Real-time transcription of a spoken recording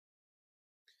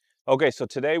Okay, so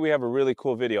today we have a really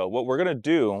cool video. What we're gonna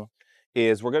do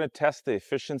is we're gonna test the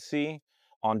efficiency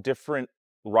on different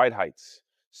ride heights.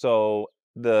 So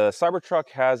the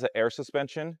CyberTruck has an air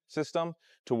suspension system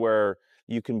to where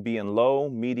you can be in low,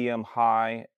 medium,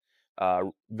 high,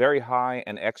 very high,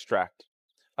 and extract.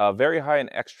 Very high and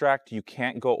extract, you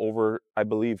can't go over, I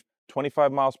believe,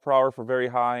 25 miles per hour for very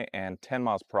high and 10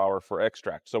 miles per hour for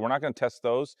extract. So we're not gonna test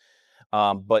those.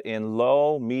 But in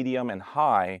low, medium, and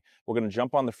high, we're going to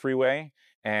jump on the freeway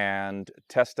and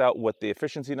test out what the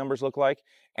efficiency numbers look like.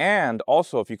 And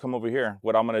also, if you come over here,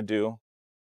 what I'm going to do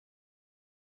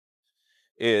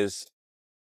is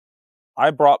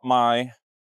I brought my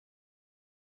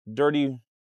dirty,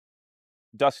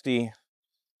 dusty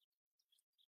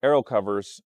Aero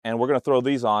covers, and we're going to throw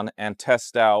these on and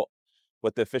test out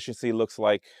what the efficiency looks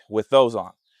like with those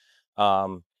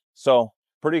on. So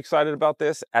pretty excited about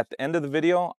this. At the end of the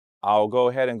video, I'll go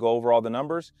ahead and go over all the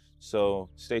numbers. So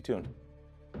stay tuned.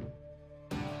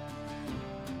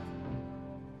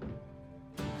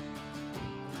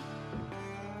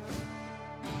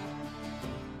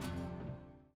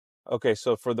 Okay,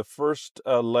 so for the first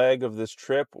leg of this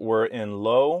trip, we're in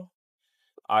low.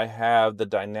 I have the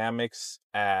dynamics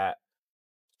at,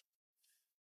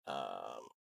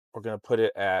 we're going to put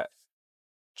it at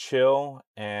chill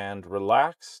and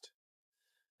relaxed.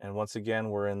 And once again,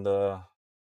 we're in the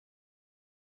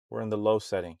low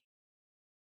setting.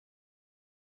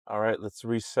 All right, let's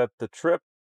reset the trip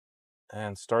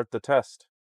and start the test.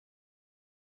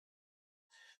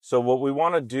 So what we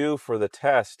want to do for the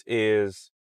test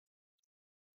is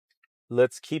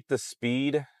let's keep the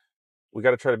speed. We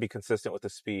got to try to be consistent with the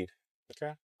speed.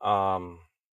 Okay.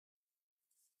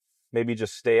 Maybe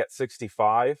just stay at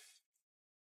 65.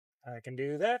 I can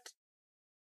do that.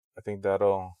 I think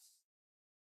that'll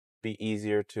be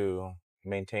easier to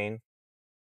maintain.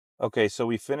 Okay, so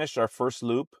we finished our first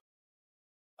loop.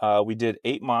 We did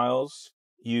 8 miles,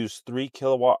 used 3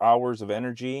 kilowatt hours of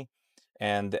energy,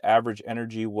 and the average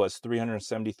energy was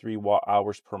 373 watt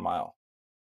hours per mile.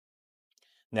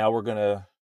 Now we're gonna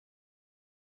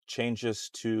change this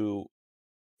to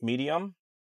medium.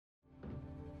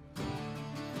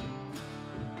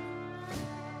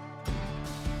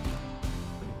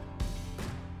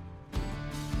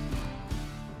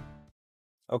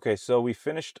 Okay, so we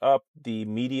finished up the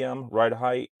medium ride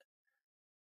height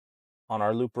on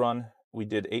our loop run. We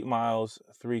did 8 miles,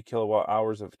 3 kilowatt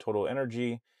hours of total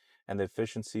energy, and the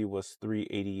efficiency was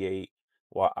 388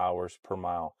 watt hours per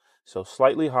mile. So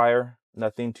slightly higher,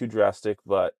 nothing too drastic,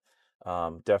 but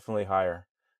definitely higher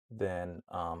than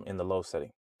in the low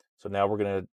setting. So now we're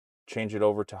going to change it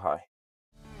over to high.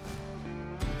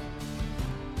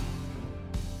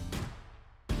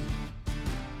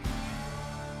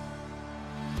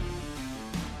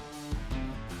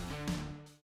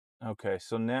 Okay,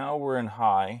 so now we're in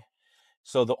high.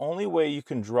 So the only way you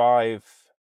can drive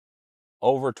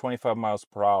over 25 miles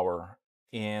per hour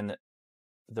in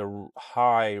the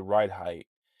high ride height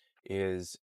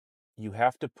is you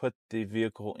have to put the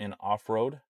vehicle in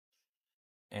off-road,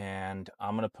 and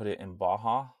I'm going to put it in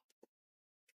Baja,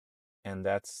 and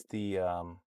that's the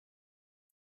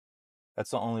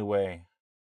only way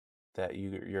that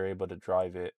you're able to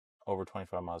drive it over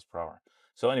 25 miles per hour.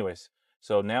 So anyways,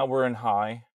 so now we're in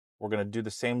high. We're going to do the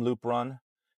same loop run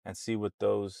and see what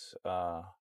those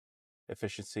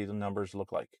efficiency numbers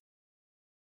look like.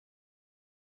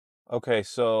 Okay,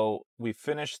 so we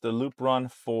finished the loop run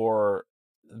for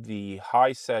the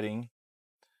high setting.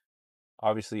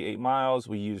 Obviously 8 miles.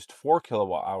 We used 4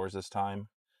 kilowatt hours this time,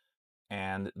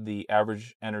 and the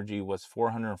average energy was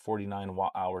 449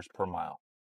 watt hours per mile.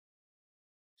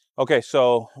 Okay,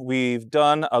 so we've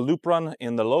done a loop run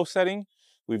in the low setting,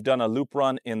 we've done a loop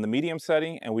run in the medium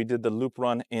setting, and we did the loop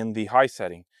run in the high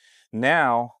setting.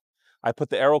 Now, I put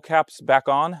the AeroCaps back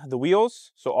on the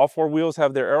wheels, so all 4 wheels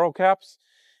have their AeroCaps,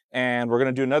 and we're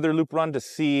gonna do another loop run to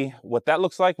see what that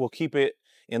looks like. We'll keep it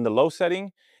in the low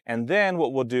setting, and then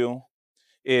what we'll do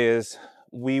is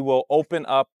we will open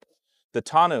up the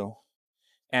Tonneau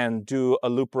and do a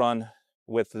loop run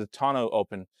with the Tonneau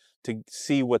Open to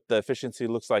see what the efficiency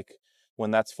looks like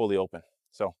when that's fully open.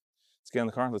 So let's get in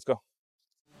the car, let's go.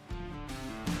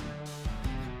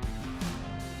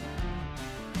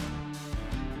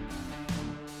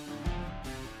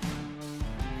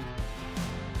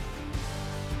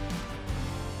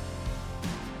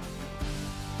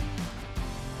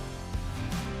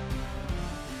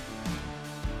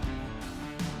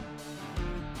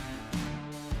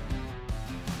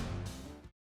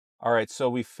 All right, so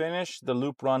we finished the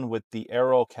loop run with the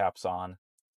AeroCaps on.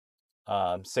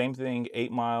 Same thing,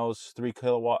 8 miles, 3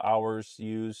 kilowatt hours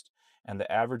used, and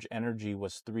the average energy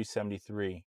was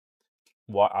 373.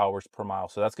 watt-hours per mile.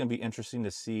 So that's going to be interesting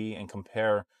to see and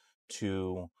compare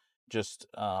to just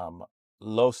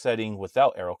low setting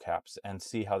without AeroCaps and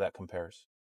see how that compares.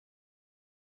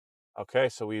 Okay,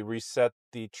 so we reset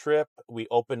the trip. We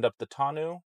opened up the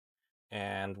tonneau,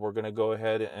 and we're going to go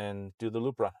ahead and do the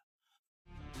loop run.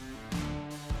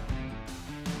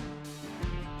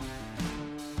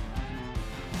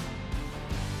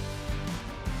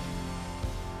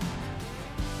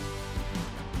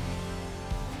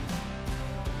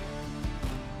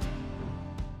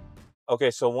 Okay,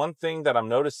 so one thing that I'm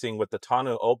noticing with the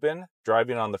Tonneau Open,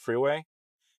 driving on the freeway,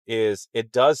 is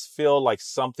it does feel like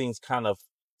something's kind of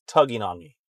tugging on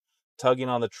me, tugging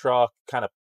on the truck, kind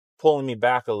of pulling me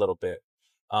back a little bit.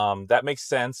 That makes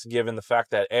sense given the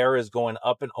fact that air is going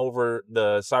up and over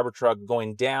the CyberTruck,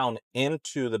 going down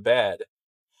into the bed,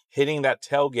 hitting that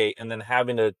tailgate, and then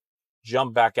having to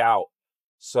jump back out.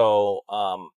 So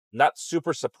not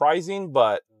super surprising,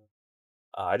 but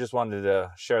I just wanted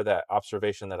to share that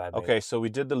observation that I made. Okay, so we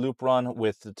did the loop run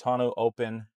with the Tonneau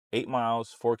Open, 8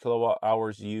 miles, 4 kilowatt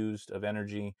hours used of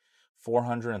energy,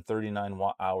 439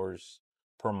 watt hours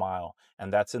per mile.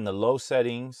 And that's in the low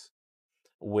settings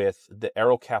with the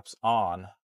AeroCaps on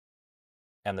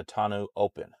and the Tonneau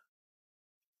Open.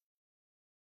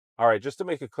 All right, just to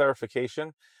make a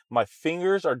clarification, my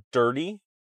fingers are dirty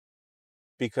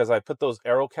because I put those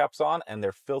AeroCaps on and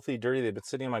they're filthy dirty. They've been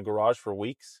sitting in my garage for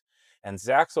weeks. And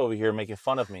Zach's over here making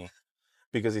fun of me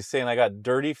because he's saying I got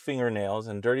dirty fingernails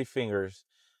and dirty fingers.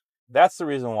 That's the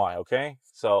reason why, okay?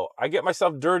 So I get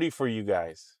myself dirty for you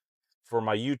guys, for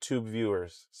my YouTube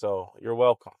viewers. So you're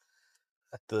welcome.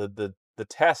 The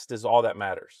test is all that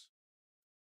matters.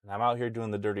 And I'm out here doing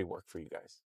the dirty work for you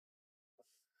guys.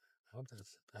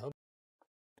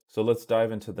 So let's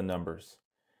dive into the numbers.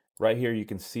 Right here you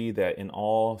can see that in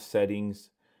all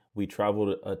settings, we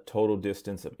traveled a total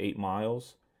distance of 8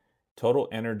 miles. Total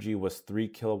energy was 3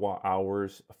 kilowatt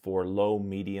hours for low,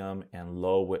 medium, and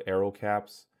low with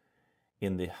AeroCaps.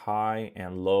 In the high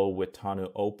and low with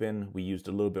Tonneau Open, we used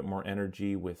a little bit more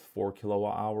energy with 4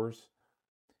 kilowatt hours.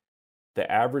 The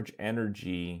average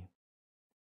energy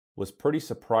was pretty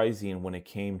surprising when it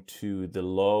came to the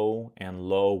low and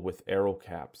low with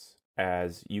AeroCaps.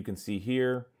 As you can see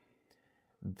here,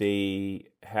 they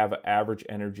have an average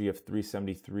energy of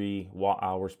 373 watt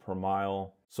hours per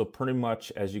mile. So pretty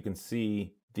much, as you can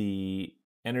see, the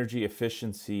energy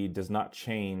efficiency does not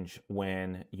change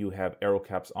when you have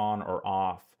AeroCaps on or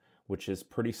off, which is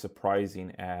pretty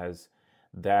surprising, as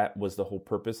that was the whole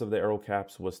purpose of the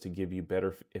AeroCaps, was to give you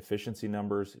better efficiency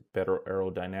numbers, better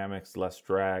aerodynamics, less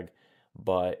drag.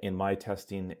 But in my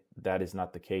testing, that is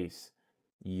not the case.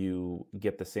 You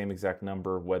get the same exact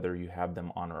number whether you have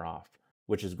them on or off,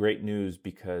 which is great news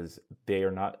because they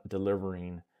are not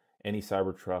delivering any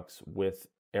Cybertrucks with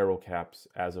AeroCaps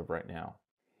as of right now.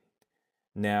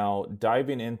 Now,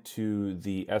 diving into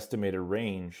the estimated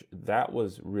range, that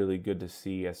was really good to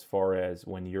see. As far as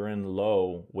when you're in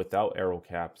low without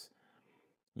AeroCaps,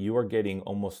 you are getting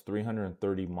almost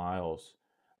 330 miles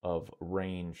of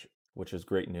range, which is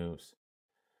great news.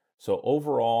 So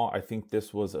overall, I think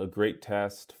this was a great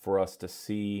test for us to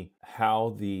see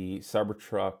how the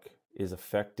Cybertruck is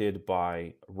affected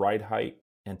by ride height,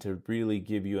 and to really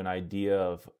give you an idea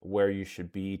of where you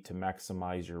should be to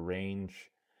maximize your range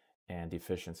and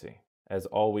efficiency. As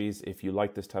always, if you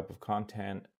like this type of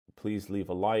content, please leave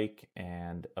a like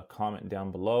and a comment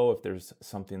down below if there's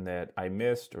something that I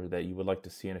missed or that you would like to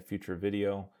see in a future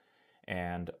video.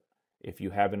 And if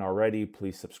you haven't already,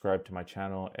 please subscribe to my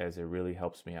channel, as it really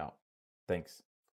helps me out. Thanks.